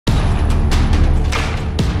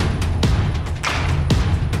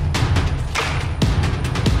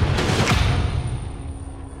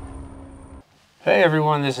Hey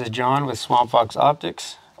everyone, this is John with Swamp Fox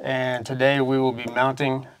Optics, and today we will be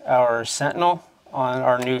mounting our Sentinel on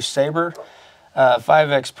our new Saber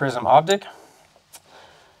 5X Prism optic.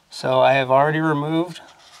 So I have already removed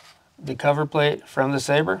the cover plate from the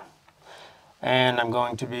Saber, and I'm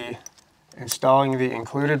going to be installing the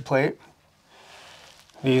included plate.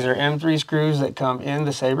 These are M3 screws that come in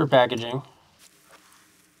the Saber packaging.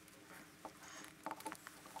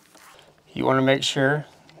 You want to make sure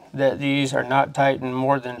that these are not tightened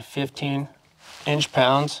more than 15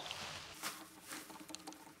 inch-pounds.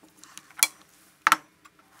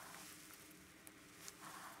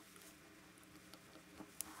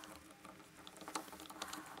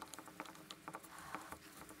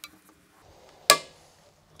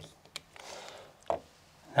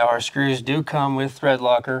 Now our screws do come with thread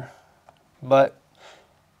locker, but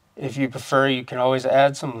if you prefer, you can always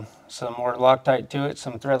add some more Loctite to it,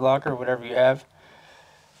 some thread locker, whatever you have.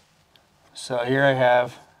 So here I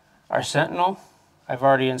have our Sentinel. I've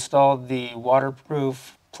already installed the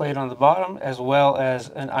waterproof plate on the bottom as well as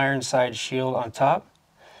an iron side shield on top.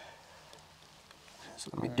 So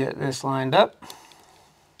let me get this lined up.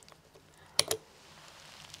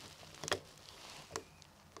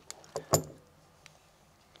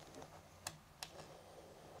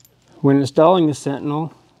 When installing the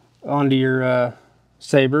Sentinel onto your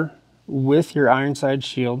Saber with your iron side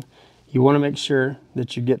shield, you want to make sure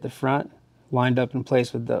that you get the front lined up in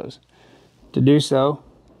place with those. To do so,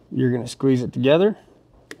 you're going to squeeze it together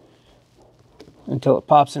until it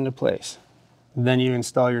pops into place. Then you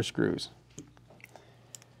install your screws.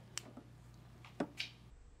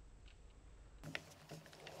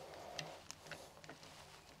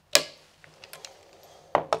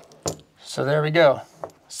 So there we go.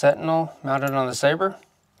 Sentinel mounted on the Saber.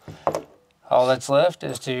 All that's left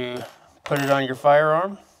is to put it on your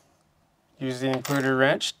firearm, use the included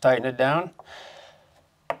wrench, tighten it down,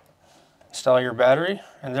 install your battery,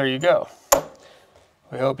 and there you go.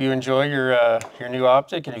 We hope you enjoy your new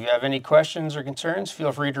optic, and if you have any questions or concerns,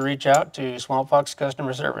 feel free to reach out to Swamp Fox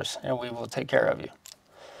Customer Service, and we will take care of you.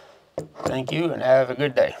 Thank you, and have a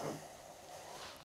good day.